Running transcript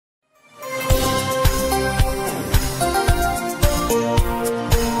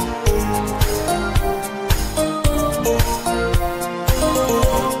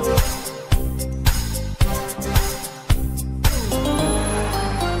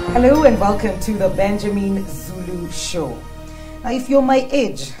Hello and welcome to the Benjamin Zulu Show. Now, if you're my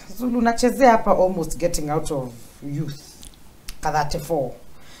age, Zulu nachezea hapa almost getting out of youth, 34.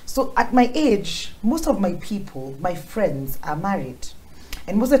 So at my age, most of my people, my friends, are married.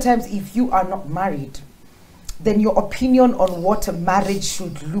 And most of the times, if you are not married, then your opinion on what a marriage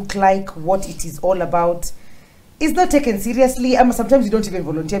should look like, what it is all about, is not taken seriously. Sometimes you don't even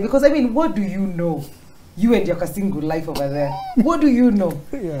volunteer because, what do you know? You and your single life over there. What do you know?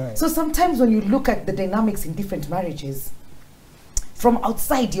 Yeah. So sometimes when you look at the dynamics in different marriages, from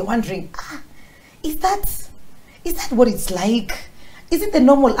outside you're wondering, is that what it's like? Is it the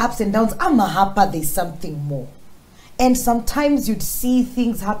normal ups and downs? There's something more. And sometimes you'd see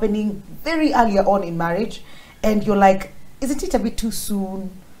things happening very earlier on in marriage, and you're like, isn't it a bit too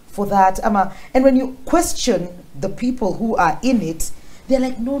soon for that? And when you question the people who are in it, they're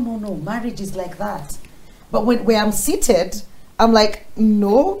like, no, marriage is like that. But where I'm seated, I'm like,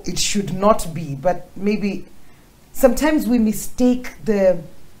 no, it should not be. But maybe sometimes we mistake the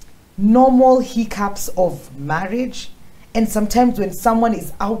normal hiccups of marriage, and sometimes when someone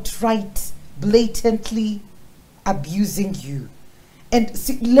is outright, blatantly abusing you. And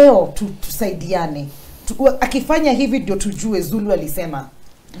leo tusaidiane. Akifanya hivi ndio tujue Zulu alisema.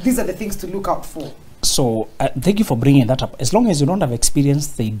 These are the things to look out for. So, thank you for bringing that up. As long as you don't have experience,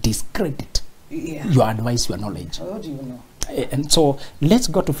 they discredit your advice, your knowledge. How do you know? And so, let's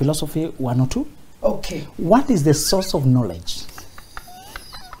go to philosophy 102. Okay. What is the source of knowledge?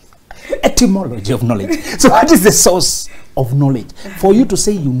 Etymology of knowledge. So, what is the source of knowledge? For you to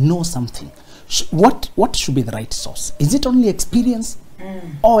say you know something, what should be the right source? Is it only experience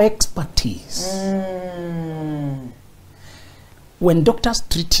or expertise? When doctors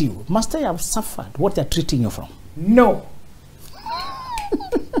treat you, must they have suffered what they're treating you from? No.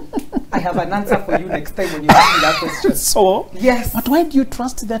 I have an answer for you next time when you ask me that question. So, yes. But why do you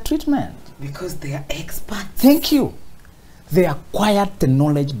trust their treatment? Because they are experts. Thank you. They acquired the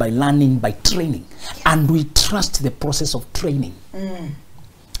knowledge by learning, by training. And we trust the process of training. In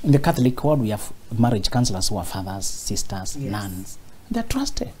the Catholic world, we have marriage counselors who are fathers, sisters, nuns. They're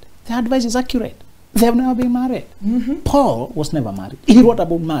trusted. Their advice is accurate. They have never been married. Paul was never married. He wrote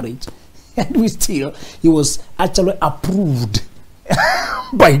about marriage. And he was actually approved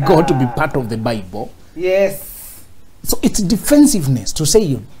by God to be part of the Bible. Yes. So it's defensiveness to say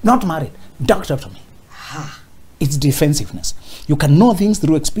you're not married. Doctor to me. It's defensiveness. You can know things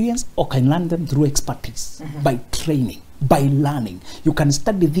through experience or can learn them through expertise, by training, by learning. You can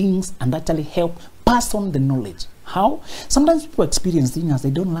study things and actually help pass on the knowledge. How? Sometimes people experience things as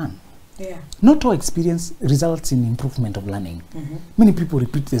they don't learn. Yeah. Not all experience results in improvement of learning. Many people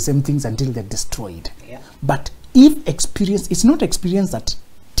repeat the same things until they're destroyed. Yeah. But if experience, it's not experience that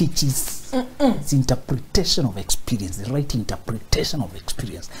teaches, it's interpretation of experience, the right interpretation of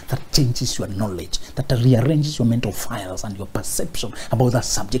experience that changes your knowledge, that rearranges your mental files and your perception about that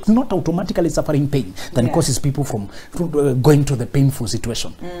subject, not automatically suffering pain, then causes people from going to the painful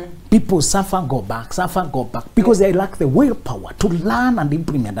situation. People suffer, go back, because they lack the willpower to learn and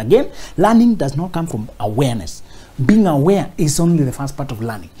implement. Again, learning does not come from awareness. Being aware is only the first part of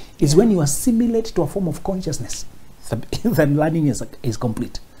learning. It's when you assimilate to a form of consciousness, then learning is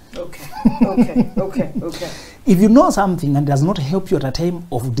complete. Okay. If you know something and does not help you at a time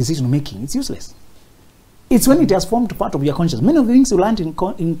of decision making, it's useless. It's when it has formed part of your consciousness. Many of the things you learned in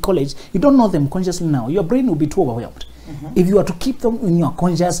college, you don't know them consciously now. Your brain will be too overwhelmed. If you are to keep them in your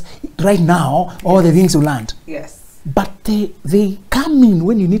conscious right now, all the things you learned. Yes. But they come in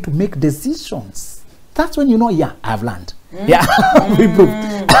when you need to make decisions. That's when you know, I've learned. We improved.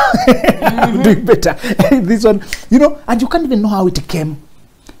 I'm doing better. This one, and you can't even know how it came.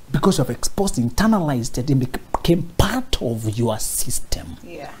 Because you have exposed, internalized it, and became part of your system,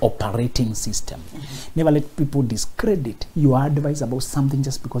 operating system. Never let people discredit your advice about something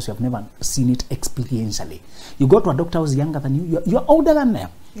just because you have never seen it experientially. You go to a doctor who's younger than you, you're older than them.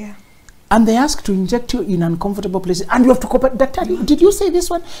 Yeah. And they ask to inject you in uncomfortable places, and you have to cooperate. Doctor, did you say this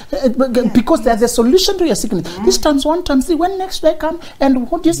one? Because they're the solution to your sickness. This times one, times three. When next they come, and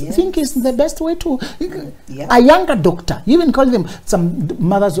what do you think is the best way to? A younger doctor, you even call them some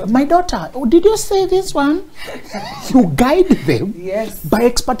mothers. My daughter, did you say this one? You guide them by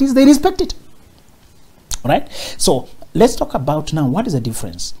expertise. They respect it. Right? So let's talk about now what is the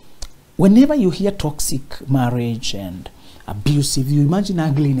difference. Whenever you hear toxic marriage and abusive, you imagine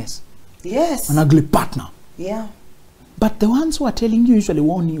ugliness. Yes. An ugly partner. Yeah. But the ones who are telling you usually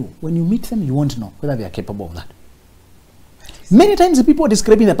warn you. When you meet them, you won't know whether they are capable of that. Many times the people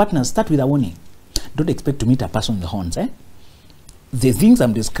describing their partners start with a warning. Don't expect to meet a person with horns. The things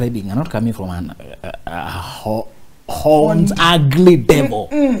I'm describing are not coming from a horns, ugly devil.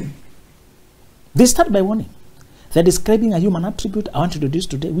 They start by warning. They're describing a human attribute I want to introduce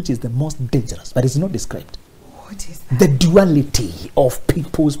today, which is the most dangerous, but it's not described. What is that? The duality of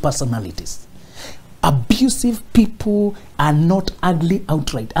people's personalities. Abusive people are not ugly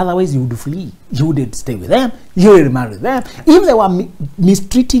outright. Otherwise, you would flee. You wouldn't stay with them. You would marry them. If they were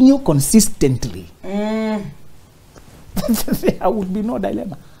mistreating you consistently, there would be no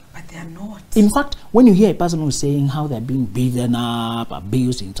dilemma. But they are not. In fact, when you hear a person who's saying how they're being beaten up,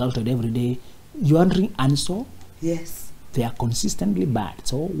 abused, insulted every day, you're wondering, and so? Yes. They are consistently bad.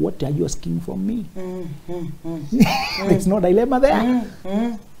 So what are you asking from me? There's no dilemma there.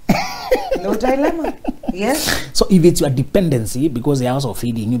 No dilemma. Yes. So if it's your dependency, because they're also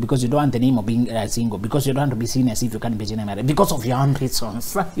feeding you, because you don't want the name of being single, because you don't want to be seen as if you can't be married, because of your own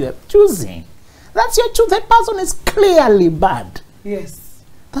reasons, you are choosing. That's your choice. That person is clearly bad. Yes.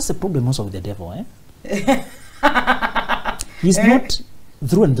 That's the problem also with the devil, eh? He's not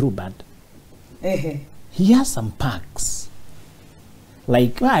through and through bad. He has some perks.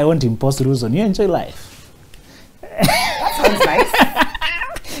 Like, well, I won't impose rules on you, enjoy life. That sounds nice.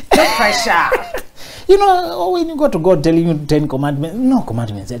 No pressure. You know, when you go to God telling you 10 commandments, no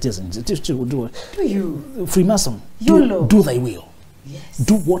commandments, that isn't. Do you? Freemason. YOLO. Do thy will. Yes.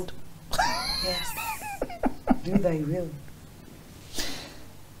 Do what? Yes. Do thy will.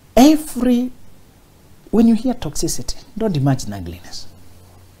 When you hear toxicity, don't imagine ugliness.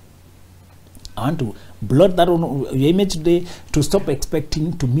 I want to blot that on your image today to stop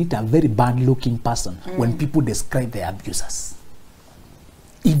expecting to meet a very bad looking person when people describe their abusers.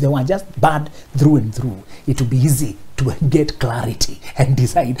 If they were just bad through and through, it would be easy to get clarity and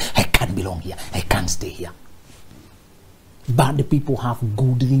decide, I can't belong here, I can't stay here. Bad people have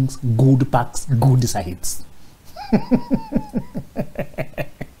good things, good perks, good sides.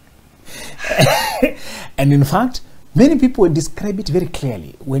 And in fact, many people describe it very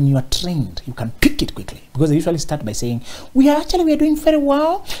clearly. When you are trained, you can pick it quickly. Because they usually start by saying, we are doing very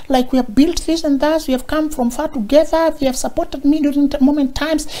well. Like we have built this and that. We have come from far together. They have supported me during the moment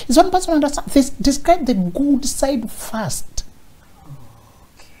times. Is one person understand? They describe the good side first.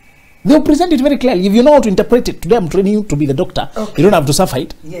 Okay. They'll present it very clearly. If you know how to interpret it, today I'm training you to be the doctor. Okay. You don't have to suffer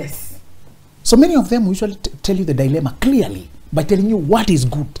it. Yes. So many of them usually tell you the dilemma clearly by telling you what is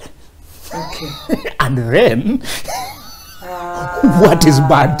good. Okay. And then what is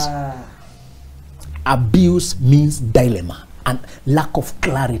bad? Abuse means dilemma and lack of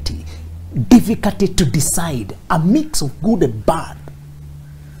clarity, difficulty to decide, a mix of good and bad.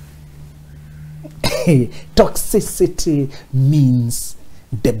 Toxicity means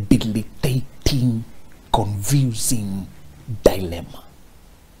debilitating, confusing dilemma.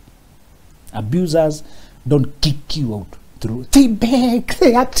 Abusers don't kick you out. They beg,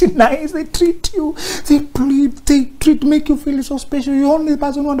 they act nice, they treat you, they plead, they make you feel so special. You're the only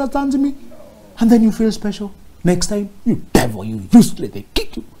person who understands me. And then you feel special. Next time, you devil, you useless, they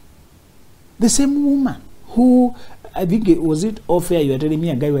kick you. The same woman who, I think was it off air, you were telling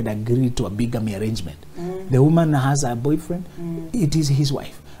me a guy would agree to a bigamy arrangement. The woman has a boyfriend, it is his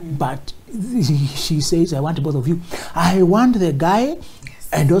wife. But she says, I want both of you. I want the guy,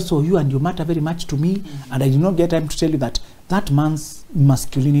 and also you, and you matter very much to me, and I did not get time to tell you that that man's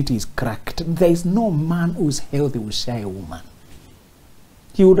masculinity is cracked. There is no man who is healthy who will share a woman.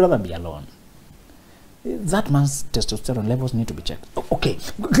 He would rather be alone. That man's testosterone levels need to be checked. Okay.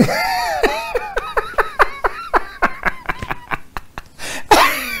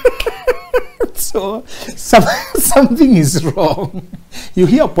 So something is wrong. You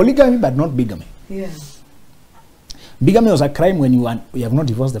hear polygamy but not bigamy. Yeah. Bigamy was a crime when you have not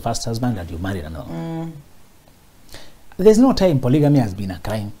divorced the first husband and you married another. There's no time polygamy has been a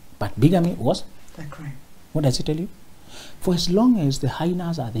crime, but bigamy was a crime. What does it tell you? For as long as the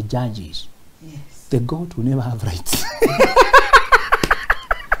hyenas are the judges, yes, the goat will never have rights.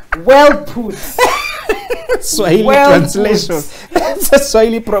 Well put. Swahili translation. It's a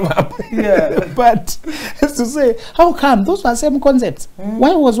Swahili proverb. Yeah. But to say, how come? Those were same concepts.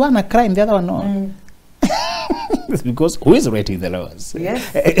 Why was one a crime, the other one not? It's because who is writing the laws?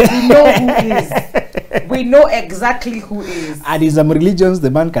 Yes. We know who is. We know exactly who is. And in some religions,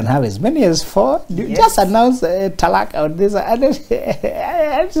 the man can have as many as 4. You just announce talak out this.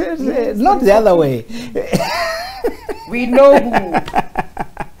 Not the other way. We know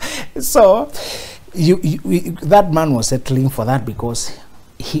who. So, that man was settling for that because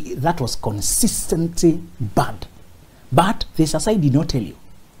that was consistently bad. But the society did not tell you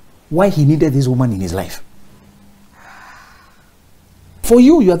why he needed this woman in his life. For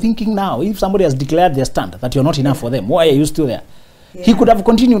you, you are thinking now, if somebody has declared their stand that you're not enough for them, why are you still there? He could have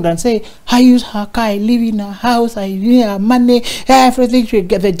continued and say, I use her car, I live in her house, I need her money, everything, she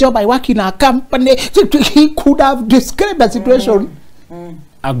get the job, I work in her company. He could have described the situation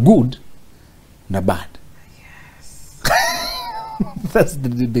a good and a bad. Yes. That's the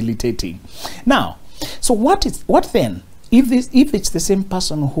debilitating. Now, so what then? If it's the same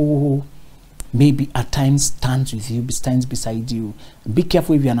person who maybe at times stands with you, stands beside you, be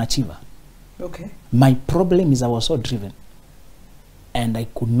careful if you're an achiever. Okay. My problem is I was so driven, and I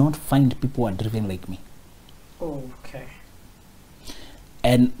could not find people who are driven like me. Okay.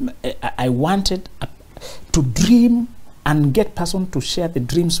 And I wanted to dream and get person to share the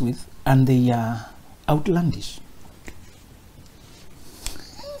dreams with, and they are outlandish.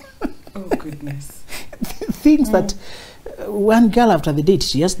 Oh goodness. Things that one girl after the date,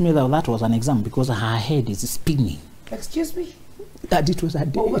 she asked me that was an exam because her head is spinning. Excuse me? That it was a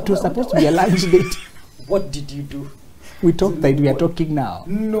day, it was supposed to be a lunch date. What did you do? We talked like we are talking now.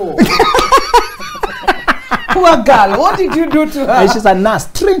 No. Poor girl, what did you do to her? And she's a nurse.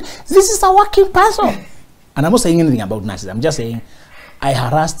 This is a working person. And I'm not saying anything about nurses. I'm just saying I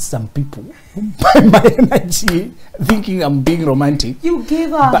harassed some people by my energy, thinking I'm being romantic. You gave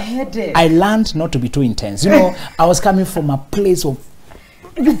her a headache. I learned not to be too intense. You know, I was coming from a place of,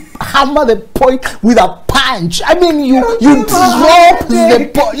 you hammer the point with a punch. I mean, you drop the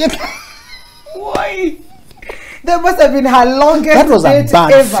point. Why? That must have been her longest That was a date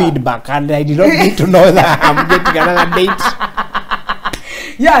bad ever. feedback, and I did not need to know that I'm getting another date.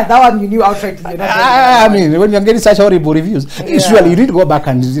 Yeah, that one you knew outright. I mean, when you're getting such horrible reviews, usually you need to go back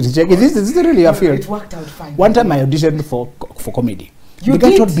and recheck. Is this really a field? It worked out fine. One time I auditioned for comedy. You the guy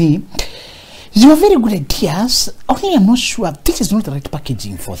did? told me, you have very good ideas, only I'm not sure this is not the right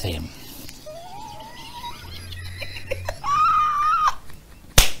packaging for them.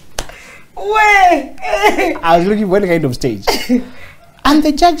 Wait! I was looking for any kind of stage. And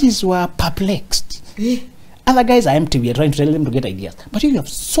the judges were perplexed. Other guys are empty, we are trying to tell them to get ideas. But you have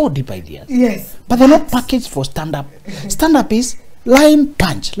so deep ideas. Yes. But they're not packaged for stand-up. Stand-up is line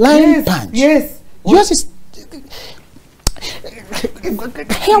punch, line punch. Yes. Yours is...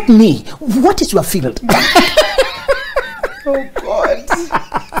 Help me. What is your field? Oh God.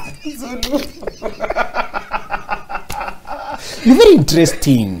 Zulu. You're very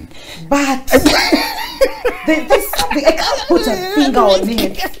interesting. But there's something, I can't put a finger on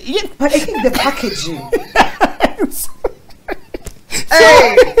it. But I think the packaging.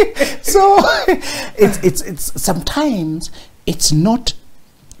 So it's sometimes it's not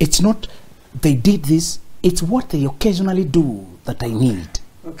they did this, it's what they occasionally do that I need.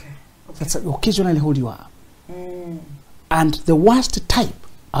 Okay. That's occasionally hold you up. And the worst type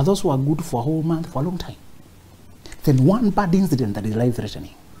are those who are good for a whole month, for a long time. Then one bad incident that is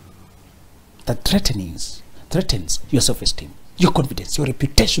life-threatening, that threatens your self-esteem, your confidence, your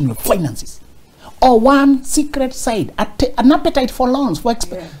reputation, your finances. Or one secret side, an appetite for loans, for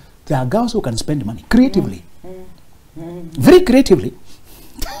There are girls who can spend money creatively, very creatively.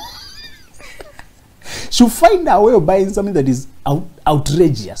 She'll find a way of buying something that is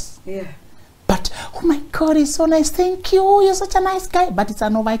outrageous. Yeah. But, oh my God, it's so nice, thank you, you're such a nice guy. But it's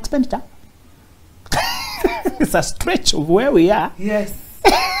an over expenditure. It's a stretch of where we are. Yes.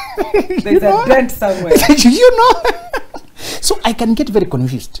 There's a dent somewhere. You know? So I can get very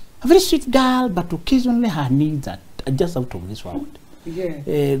confused. A very sweet girl, but occasionally her needs are just out of this world. Yeah.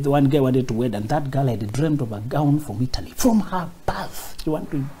 The one guy wanted to wed, and that girl had dreamt of a gown from Italy. From her birth, she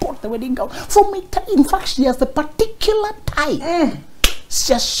wanted to import the wedding gown from Italy. In fact, she has the particular type.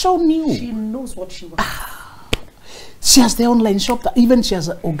 She has shown you. She knows what she wants. She has the online shop that even she has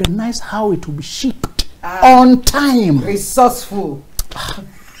organized how it will be shipped on time. Resourceful.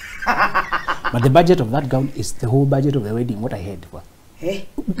 But the budget of that gown is the whole budget of the wedding. What I had for. Hey.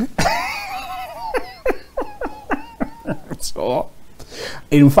 So,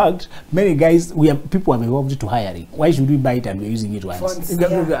 in fact, many guys, people have evolved to hiring. Why should we buy it and we're using it once?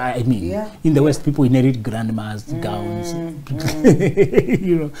 I mean, in the West, people inherit grandmas, gowns,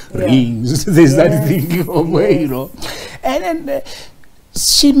 you know, rings. There's that thing of where, you know. And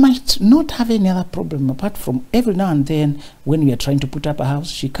she might not have any other problem apart from every now and then when we are trying to put up a house,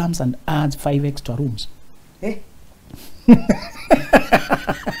 she comes and adds 5 extra rooms.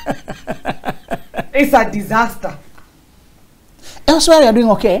 It's a disaster. Elsewhere, you're doing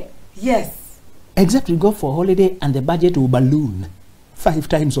okay. Yes. Except you go for a holiday and the budget will balloon 5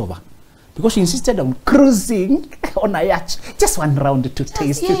 times over. Because she insisted on cruising on a yacht. Just one round to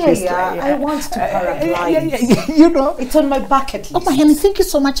taste. I want to paraglide. You know. It's on my bucket list. Oh my honey, thank you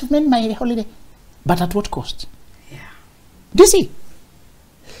so much. You've made my holiday. But at what cost? Yeah. Do you see?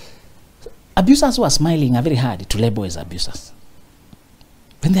 Abusers who are smiling are very hard to label as abusers.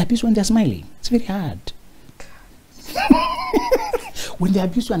 When they abuse you when they're smiling, it's very hard. When they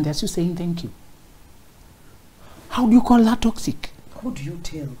abuse you and they're still saying thank you, how do you call that toxic? Who do you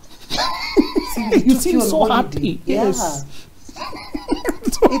tell? You seem so happy. Yeah. Yes.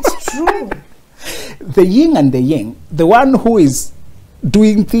 It's true. The yin and the yang, the one who is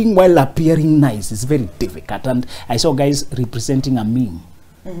doing thing while appearing nice is very difficult. And I saw guys representing a meme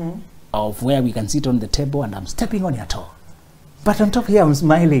of where we can sit on the table and I'm stepping on your toe. But on top here I'm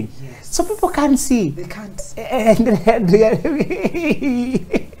smiling. Yes. So people can't see. They can't. And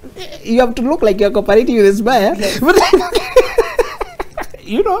you have to look like you're cooperating with a smile. Yes.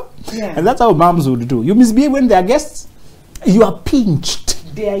 You know? Yeah. And that's how moms would do. You misbehave when they're guests, you are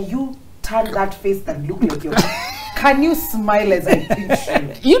pinched. Dare you turn that face and look like you're... Can you smile as I pinch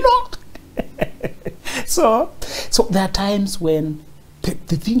you? You know? So there are times when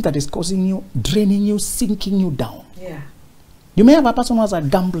the thing that is causing you, draining you, sinking you down. Yeah. You may have a person who has a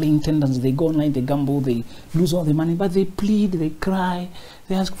gambling tendency. They go online, they gamble, they lose all the money, but they plead, they cry,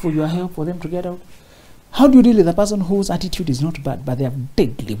 they ask for your help for them to get out. How do you deal with a person whose attitude is not bad, but they have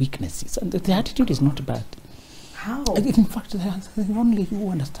deadly weaknesses? And the attitude is not bad. How? In fact, only you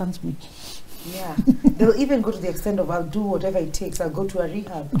understands me. Yeah. They'll even go to the extent of, I'll do whatever it takes. I'll go to a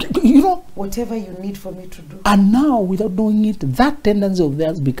rehab. You know? Whatever you need for me to do. And now, without knowing it, that tendency of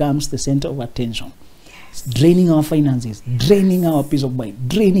theirs becomes the center of attention. It's draining our finances, draining our peace of mind,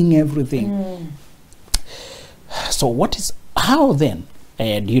 draining everything. So how then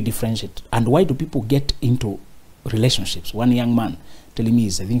do you differentiate? And why do people get into relationships? One young man telling me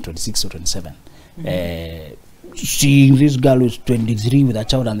he's, I think, 26 or 27. Seeing this girl who's 23 with a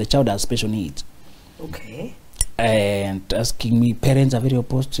child, and the child has special needs. Okay. And asking me, parents are very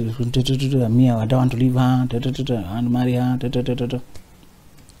opposed to me, I don't want to leave her, I want to marry her. I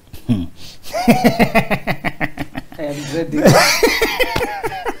am ready.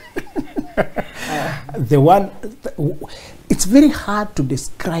 It's very hard to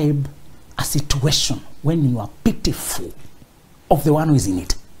describe a situation when you are pitiful of the one who is in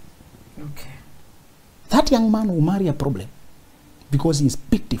it. Okay. That young man will marry a problem because he is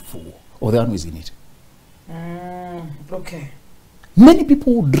pitiful of the one who is in it. Okay. Many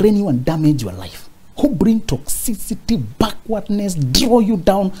people will drain you and damage your life, who bring toxicity, backwardness, draw you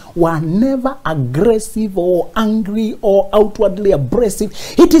down, were never aggressive or angry or outwardly abrasive.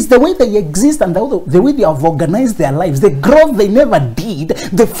 It is the way they exist and the way they have organized their lives, the growth they never did,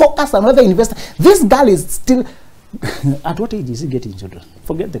 the focus on where they invest. This girl is still... At what age is he getting children?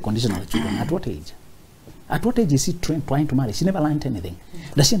 Forget the condition of the children. At what age? At what age is she trying to marry? She never learned anything.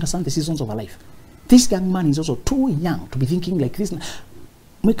 Does she understand the seasons of her life? This young man is also too young to be thinking like this.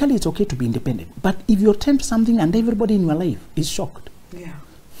 Mekali, it's okay to be independent, but if you attempt something and everybody in your life is shocked. Yeah.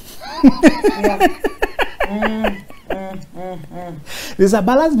 There's a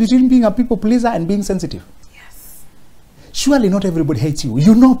balance between being a people pleaser and being sensitive. Yes. Surely not everybody hates you.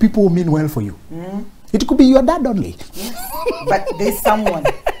 You know people who mean well for you. It could be your dad only. Yes. But there's someone.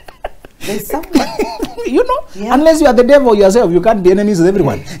 There's someone. You know? Yeah. Unless you are the devil yourself, you can't be enemies with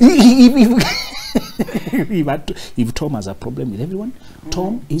everyone. If Tom has a problem with everyone,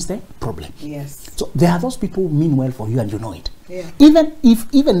 Tom is the problem. Yes. So there are those people who mean well for you and you know it. Yeah.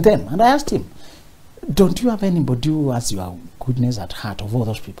 Even them, and I asked him, don't you have anybody who has your goodness at heart of all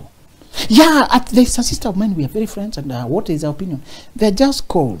those people? Yeah, there's a sister of mine, we are very friends, and what is their opinion? They're just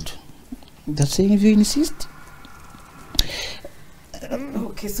cold. They're saying if you insist.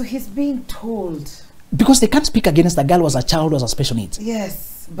 Okay, so he's being told. Because they can't speak against a girl who was a child who has a special needs.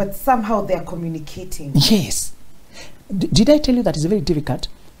 Yes, but somehow they're communicating. Yes. Did I tell you that it's very difficult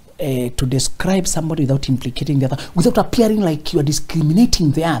to describe somebody without implicating the other, without appearing like you are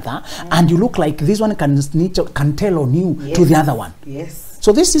discriminating the other, and you look like this one can tell on you to the other one. Yes.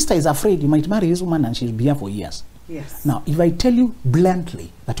 So this sister is afraid you might marry this woman and she'll be here for years. Yes. Now, if I tell you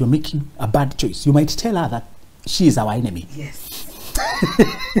bluntly that you're making a bad choice, you might tell her that she is our enemy. Yes.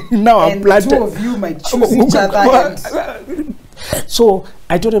 Now and two of you might choose each other. And so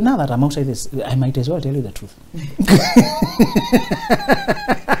I told him, now that I'm outside this, I might as well tell you the truth.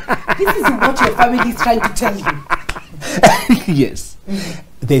 This is what your family is trying to tell you. Yes.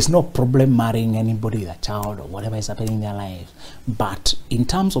 There's no problem marrying anybody with a child or whatever is happening in their lives. But in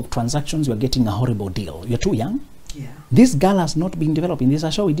terms of transactions, you're getting a horrible deal. You're too young. Yeah. This girl has not been developing. There's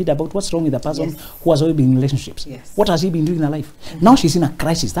a show we did about what's wrong with a person who has already been in relationships. Yes. What has she been doing in her life? Now she's in a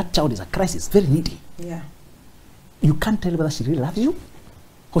crisis. That child is a crisis, very needy. Yeah. You can't tell whether she really loves you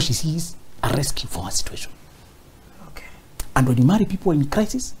or she sees a rescue for her situation. Okay. And when you marry people in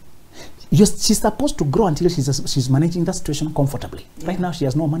crisis, she's supposed to grow until she's managing that situation comfortably. Yeah. Right now she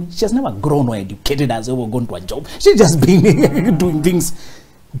has no money. She has never grown or educated herself or gone to a job. She's just been doing things.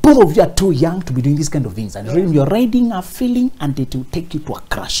 Both of you are too young to be doing these kind of things. And you're riding a feeling and it will take you to a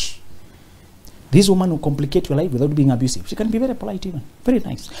crash. This woman will complicate your life without being abusive. She can be very polite even. Very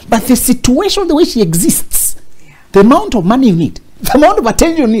nice. But the situation, the way she exists, the amount of money you need, the amount of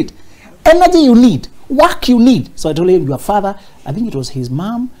attention you need, energy you need, work you need. So I told him, your father, I think it was his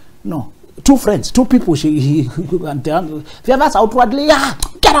mom, no, 2 friends, 2 people, and the others outwardly,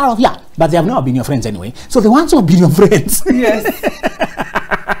 get out of here. But they have never been your friends anyway. So the ones who have been your friends,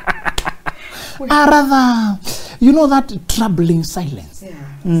 are rather, you know, that troubling silence.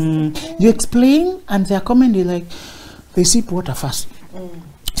 You explain and their comment is like, they sip water first.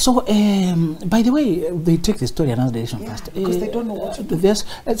 So, by the way, they take the story another direction first. Because they don't know what to do.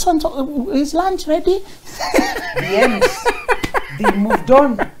 Is lunch ready? The end. They moved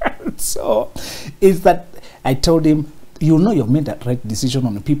on. So, is that I told him, you know you've made that right decision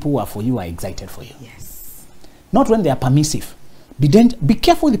on the people who are for you, are excited for you. Yes. Not when they are permissive. Be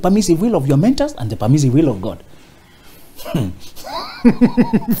careful with the permissive will of your mentors and the permissive will of God.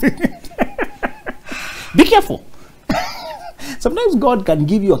 Be careful. Sometimes God can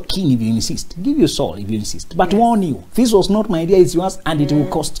give you a king if you insist, give you Saul if you insist, but warn you, this was not my idea, it's yours, and it will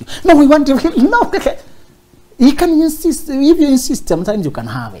cost you. No, we want to, no, he can insist. If you insist, sometimes you can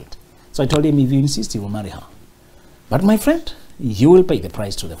have it. So I told him, if you insist, you will marry her. But my friend, you will pay the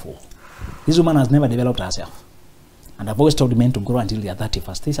price to the full. This woman has never developed herself. And I've always told men to grow until they are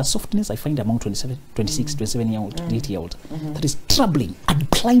 31st. There's a softness I find among 27, 26, 27-year-old, 28-year-old. That is troubling. And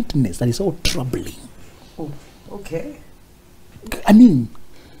blindness, that is all troubling. Oh, okay. I mean,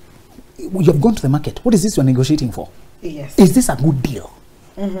 you have gone to the market. What is this you're negotiating for? Yes. Is this a good deal?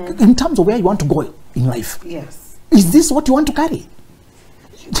 In terms of where you want to go in life? Yes. Is this what you want to carry?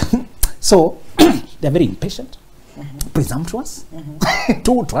 So, they're very impatient, presumptuous,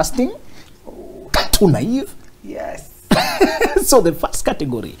 too trusting, too naive. Yes. So the first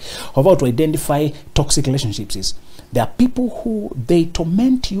category of how to identify toxic relationships is there are people who they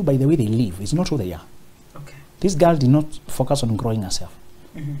torment you by the way they live. It's not who they are. Okay. This girl did not focus on growing herself.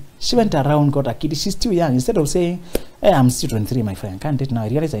 She went around, got a kid. She's still young. Instead of saying, hey, I'm still 23, my friend, I can't date now. I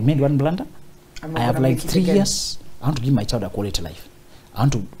realize I made one blunder. I have like 3 years. I want to give my child a quality life. I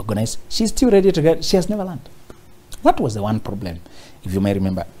want to organize. She's still ready to get. She has never learned. What was the one problem, if you may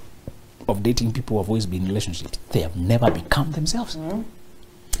remember, of dating people who have always been in relationships? They have never become themselves.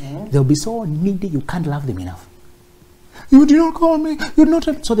 They'll be so needy you can't love them enough. You did not call me. You did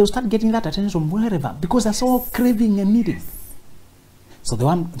not. So they'll start getting that attention from wherever because they're so craving and needing. So the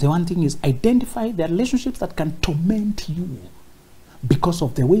one thing is identify the relationships that can torment you because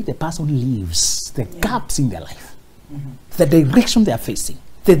of the way the person lives, the gaps in their life, the direction they are facing,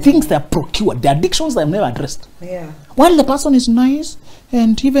 the things they are procured, the addictions they have never addressed. While the person is nice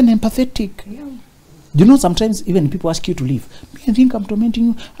and even empathetic. You know, sometimes even people ask you to leave. I think I'm tormenting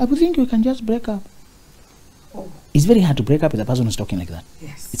you. I would think we can just break up. It's very hard to break up with a person who's talking like that.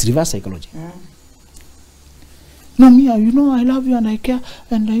 It's reverse psychology. No, Mia, you know, I love you and I care,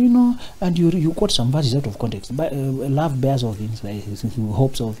 and you know, and you quote some verses out of context. But love bears all things,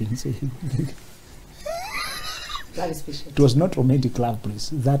 hopes all things. That is patient. It was not romantic love, please.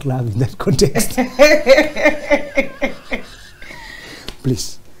 That love in that context.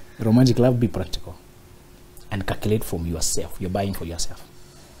 Please, romantic love, be practical and calculate from yourself. You're buying for yourself.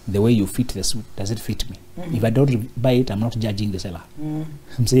 The way you fit the suit, does it fit me? If I don't buy it, I'm not judging the seller.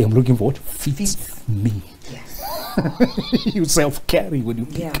 I'm saying I'm looking for what fits me. You self-carry when you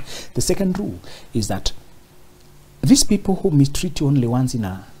pick. The second rule is that these people who mistreat you only once in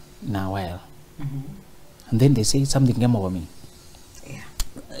a while, and then they say something came over me.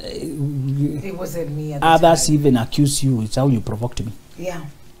 It wasn't me. Others even accuse you. It's how you provoked me.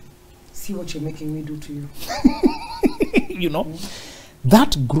 See what you're making me do to you. You know,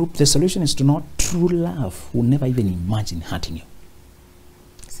 that group. The solution is to know true love will never even imagine hurting you,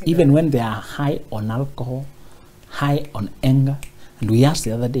 even when they are high on alcohol, high on anger. And we asked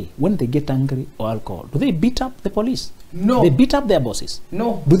the other day, when they get angry or alcohol, do they beat up the police? No. They beat up their bosses?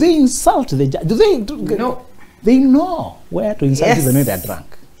 No. Do they insult the judge? Do they? No. They know where to insult even when they're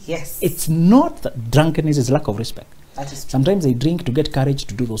drunk. It's not that drunkenness, is lack of respect. That is true. Sometimes they drink to get courage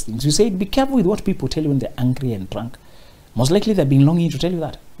to do those things. You say, be careful with what people tell you when they're angry and drunk. Most likely they've been longing to tell you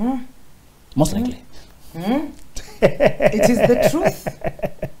that. Most likely. It is the truth.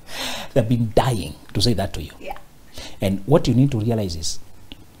 They've been dying to say that to you. And what you need to realize is,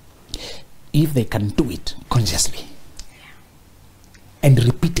 if they can do it consciously and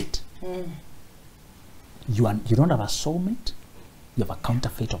repeat it, you don't have a soulmate, you have a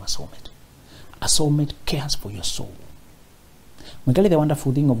counterfeit of a soulmate. A soulmate cares for your soul. Mekali, the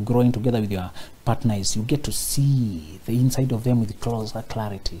wonderful thing of growing together with your partner is you get to see the inside of them with closer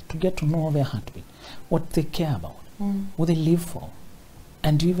clarity, to get to know their heartbeat, what they care about, what they live for,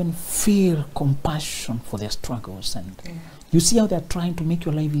 and you even feel compassion for their struggles. And you see how they're trying to make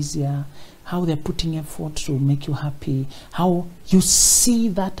your life easier, how they're putting effort to make you happy, how you see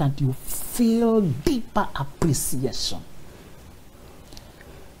that and you feel deeper appreciation.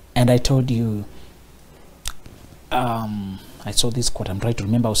 And I told you, I saw this quote, I'm trying to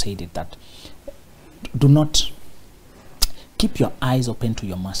remember who said it, that do not keep your eyes open to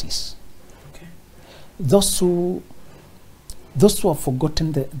your mercies. Okay. Those who have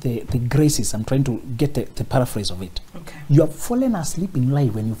forgotten the graces, I'm trying to get the paraphrase of it. Okay. You have fallen asleep in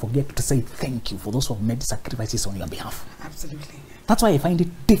life when you forget to say thank you for those who have made sacrifices on your behalf. Absolutely. That's why I find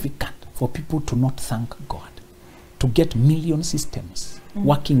it difficult for people to not thank God, to get million systems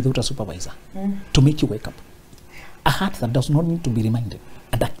working without a supervisor to make you wake up. A heart that does not need to be reminded,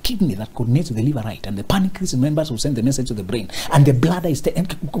 and a kidney that coordinates with the liver right, and the pancreas members who send the message to the brain, and the bladder is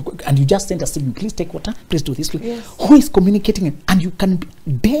and you just send a signal, please take water, please do this. Yes. Who is communicating it? And you can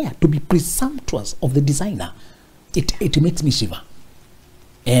dare to be presumptuous of the designer. It makes me shiver.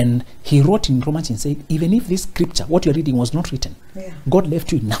 And he wrote in Romans and said, even if this scripture, what you're reading, was not written, God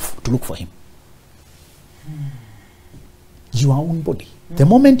left you enough to look for him. Your own body. The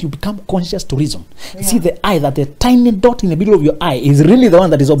moment you become conscious to reason, see the eye, that the tiny dot in the middle of your eye is really the one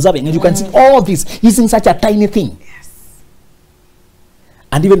that is observing, and you can see all this using such a tiny thing. Yes.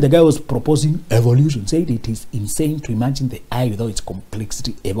 And even the guy who was proposing evolution said it is insane to imagine the eye without its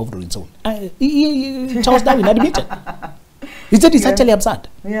complexity evolved on its own. Charles Darwin admitted. He said it's actually absurd.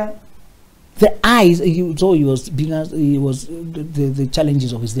 Yeah. The eyes, so he was the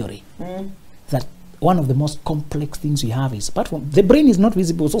challenges of his theory. That one of the most complex things we have is, apart from the brain is not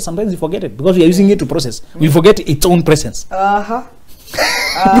visible, so sometimes we forget it because we are using it to process. We forget its own presence. Because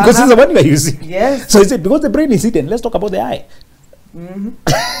it's the one we are using. Yes. So he said, because the brain is hidden, let's talk about the eye.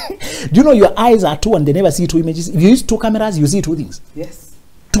 Do you know your eyes are two and they never see two images? If you use two cameras, you see two things. Yes.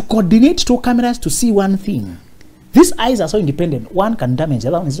 To coordinate two cameras to see one thing, these eyes are so independent. One can damage, the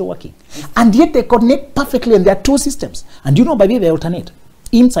other one is not working. And yet they coordinate perfectly, and there are two systems. And you know, by the way, they alternate.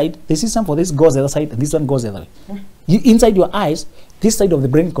 Inside, the system for this goes the other side, and this one goes the other way. Inside your eyes, this side of the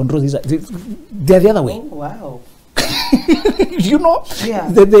brain controls this. They're the other way. Oh, wow. You know, Yeah.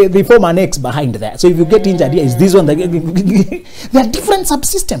 they form an X behind that. So if you get injured here, it's this one. There are different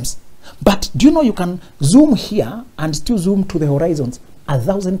subsystems. But do you know you can zoom here and still zoom to the horizons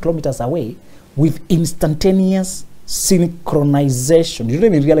 1,000 kilometers away with instantaneous synchronization? You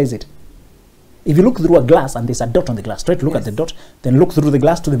don't even realize it. If you look through a glass and there's a dot on the glass, try to look at the dot, then look through the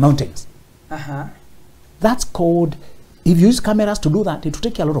glass to the mountains. That's called, if you use cameras to do that, it will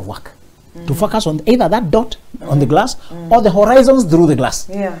take you a lot of work to focus on either that dot on the glass or the horizons through the glass.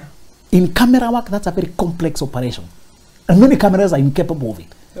 Yeah. In camera work, that's a very complex operation. And many cameras are incapable of it.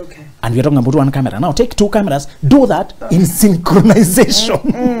 Okay. And we're talking about one camera. Now take two cameras, do that in synchronization.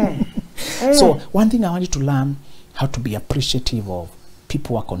 So one thing I want you to learn, how to be appreciative of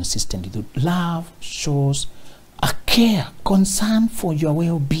people who are consistent with you. Love shows a care, concern for your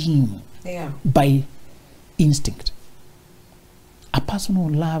well-being by instinct. A person who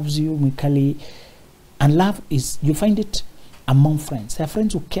loves you, Mikali, and love is, you find it among friends. There are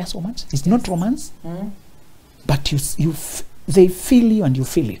friends who care so much. It's not romance, but they feel you and you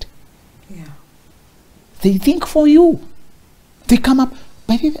feel it. Yeah. They think for you. They come up,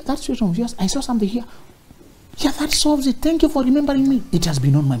 by the way, that situation of yours, I saw something here. Yeah, that solves it. Thank you for remembering me. It has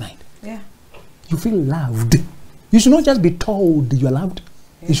been on my mind. Yeah. You feel loved. You should not just be told you are loved.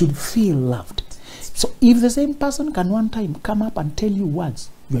 You should feel loved. So if the same person can one time come up and tell you words,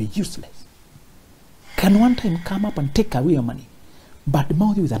 you are useless. Can one time come up and take away your money, but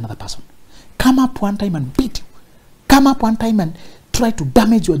mouth you with another person. Come up one time and beat you. Come up one time and try to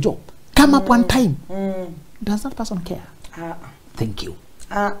damage your job. Come up one time. Does that person care? Thank you.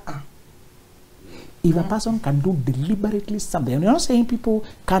 If a person can do deliberately something, and you're not saying people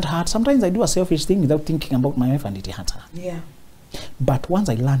can't hurt. Sometimes I do a selfish thing without thinking about my wife and it hurts her. Yeah. But once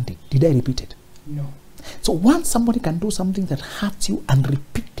I learned it, did I repeat it? No. So once somebody can do something that hurts you and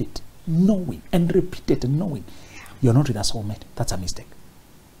repeat it, knowing, and repeat it and knowing, you're not with a soulmate. That's a mistake.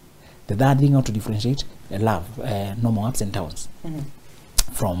 The third thing how to differentiate love, normal ups and downs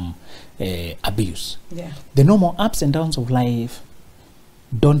from abuse. Yeah. The normal ups and downs of life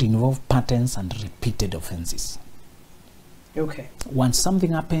don't involve patterns and repeated offenses. Okay. Once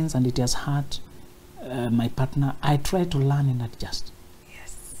something happens and it has hurt my partner, I try to learn and adjust.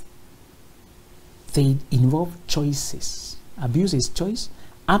 Yes. They involve choices. Abuse is choice.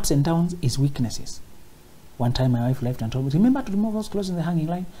 Ups and downs is weaknesses. One time my wife left and told me, remember to remove those clothes in the hanging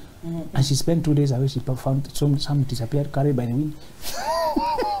line? And she spent 2 days away. She found some disappeared, carried by the wind.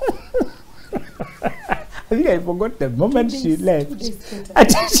 I think I forgot the moment she left. 2 days later.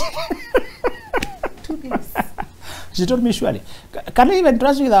 2 days. She told me, surely, can I even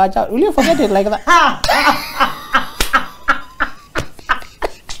trust you with our child? Will you forget it like that?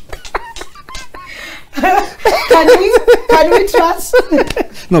 Can we trust?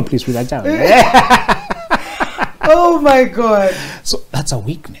 No, please, with our child. Oh my God. So that's a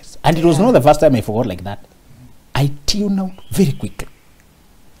weakness. And it was not the first time I forgot like that. I tune out very quickly.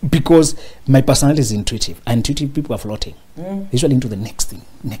 Because my personality is intuitive. And intuitive people are floating. Usually into the next thing.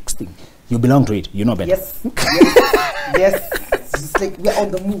 You belong to it. You know better. Yes. Yes. It's like we're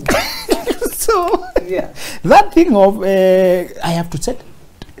on the move. So, Yeah. that thing of, I have to set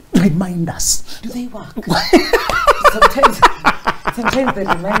reminders. Do they work? Sometimes the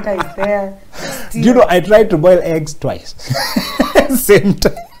reminder is there. Do you know, I tried to boil eggs twice. Same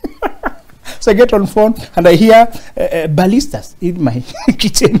time. So I get on phone and I hear ballistas in my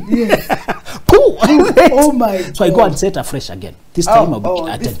kitchen. Yes. Pooh! Oh my God. So I go and set afresh again. This time I'll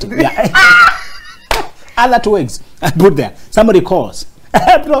be attentive. Yeah. Other 2 eggs I put there. Somebody calls.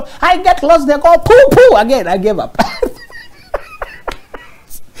 I get lost. They call poo again. I gave up.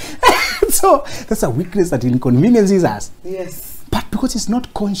 So that's a weakness that inconveniences us. Yes. But because it's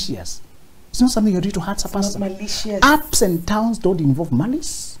not conscious, it's not something you do to hurt a person. Not malicious. Ups and downs don't involve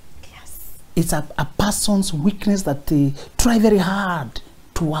malice. It's a person's weakness that they try very hard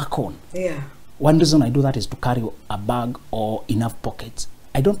to work on. Yeah. One reason I do that is to carry a bag or enough pockets.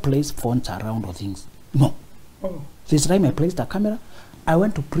 I don't place phones around or things. No. Oh. This time I placed a camera. I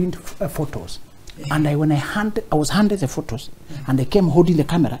went to print photos. Yeah. And when I was handed the photos, and I came holding the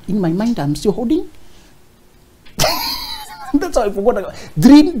camera. In my mind, I'm still holding. That's how I forgot.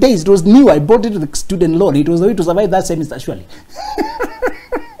 3 days, it was new. I brought it to the student loan. It was the way to survive that semester, actually.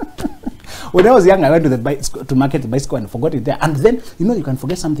 When I was young, I went to the to market the bicycle and forgot it there. And then, you can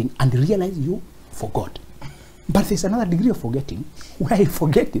forget something and realize you forgot. But there's another degree of forgetting where I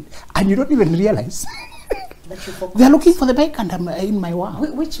forget it and you don't even realize. They're looking for the bike and I'm in my wow.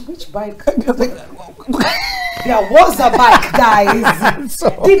 Which bike? There was a bike, guys. So,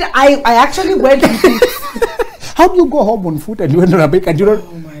 I actually went with it. How do you go home on foot and you went on a bike and you don't?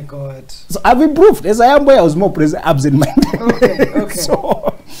 Oh my God. So I've improved. As I am where I was more present, absent minded. Okay.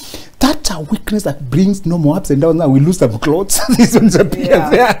 So that's a weakness that brings no more ups and downs. Now we lose some clothes. This one's appears.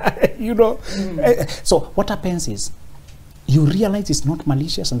 Yeah. So what happens is you realize it's not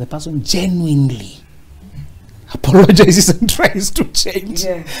malicious and the person genuinely apologizes and tries to change.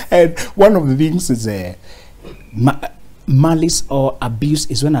 Yeah. And one of the things is malice or abuse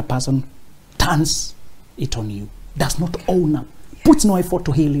is when a person turns it on you, does not own up, puts no effort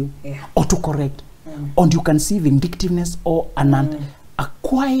to heal you or to correct, and you can see vindictiveness or a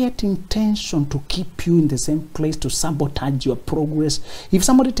quiet intention to keep you in the same place, to sabotage your progress. If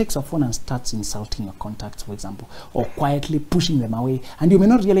somebody takes a phone and starts insulting your contacts, for example, or quietly pushing them away, and you may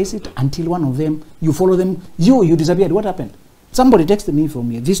not realize it until one of them, you follow them, you disappeared. What happened? Somebody texted me from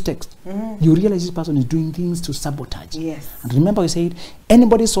you, this text. You realize this person is doing things to sabotage. Yes. And remember, we said,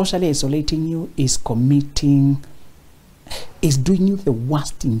 anybody socially isolating you is doing you the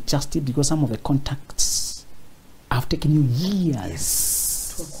worst injustice, because some of the contacts have taken you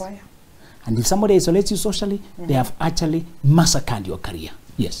years to acquire. And if somebody isolates you socially, they have actually massacred your career.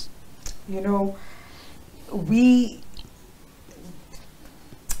 Yes. We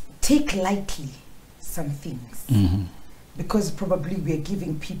take lightly some things. Because probably we are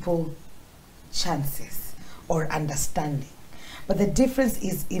giving people chances or understanding. But the difference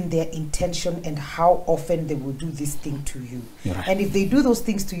is in their intention and how often they will do this thing to you. Right. And if they do those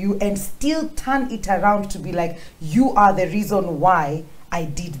things to you and still turn it around to be like, you are the reason why I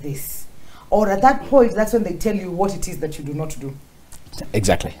did this. Or at that point, that's when they tell you what it is that you do not do.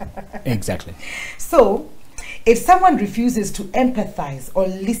 Exactly. Exactly. So, if someone refuses to empathize or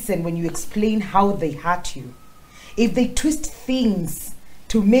listen when you explain how they hurt you, if they twist things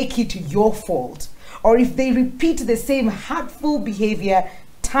to make it your fault, or if they repeat the same hurtful behavior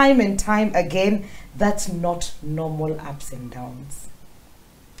time and time again, that's not normal ups and downs.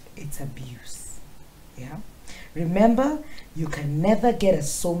 It's abuse. Yeah. Remember, you can never get a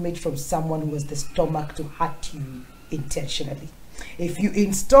soulmate from someone who has the stomach to hurt you intentionally. If you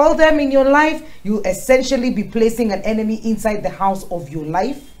install them in your life, you'll essentially be placing an enemy inside the house of your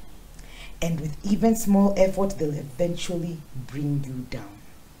life. And with even small effort, they'll eventually bring you down.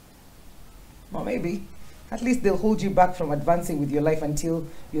 Or maybe, at least they'll hold you back from advancing with your life until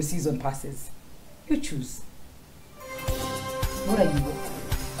your season passes. You choose. What are you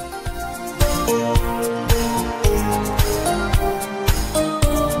with?